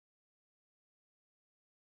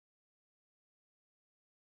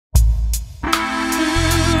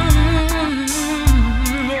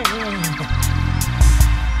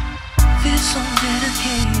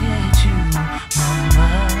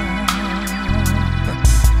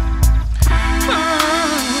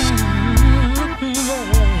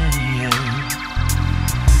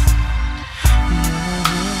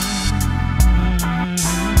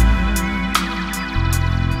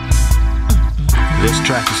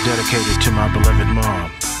dedicated to my beloved mom,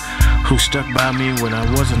 who stuck by me when I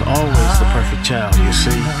wasn't always the perfect child, you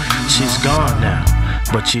see. She's gone now,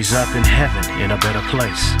 but she's up in heaven in a better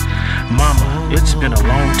place. Mama, it's been a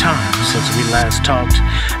long time since we last talked,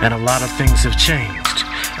 and a lot of things have changed.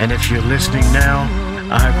 And if you're listening now,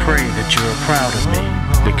 I pray that you're proud of me,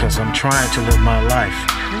 because I'm trying to live my life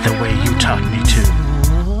the way you taught me to.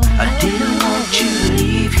 I didn't want you to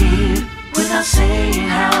leave here without saying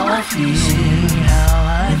how I feel.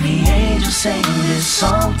 When the angels sang this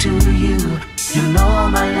song to you, you know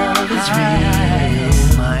my love is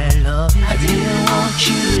real. I didn't want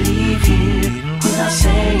you to leave here without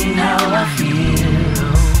saying how I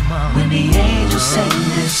feel. When the angels sang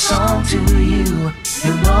this song to you,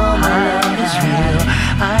 you know my love is real.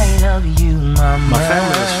 I love you, mama. My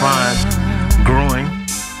family is fine, growing.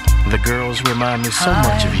 The girls remind me so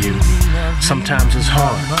much of you. Sometimes it's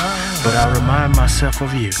hard, but I remind myself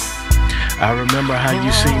of you. I remember how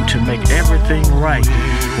you seemed to make everything right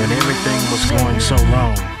when everything was going so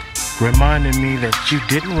wrong, reminding me that you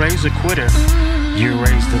didn't raise a quitter, you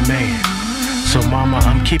raised a man. So mama,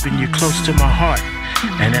 I'm keeping you close to my heart,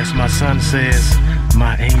 and as my son says,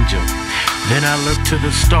 my angel. Then I look to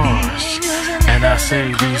the stars, and I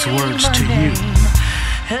say these words to you.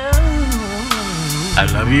 I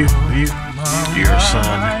love you, your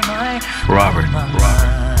son, Robert.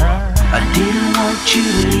 I didn't want you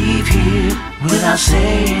to leave here without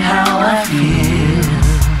saying how I feel.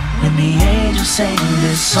 When the angels sang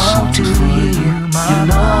this song to you, you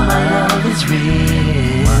know my love is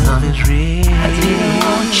real. I didn't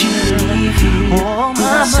want you to leave here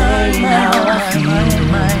without saying how I feel.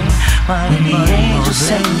 When the angels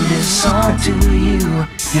sang this song to you,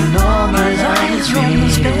 you know my love is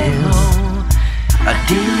real. I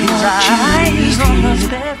didn't want you to leave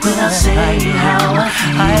here without saying how I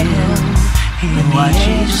feel. When the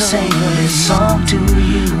angels sang this song to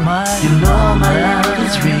you, you know my love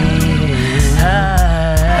is real.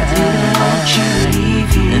 I didn't want you to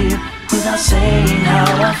leave here without saying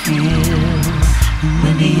how I feel.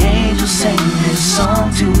 When the angels sang this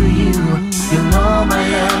song to you, you know my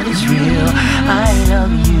love is real. I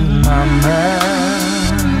love you, mama.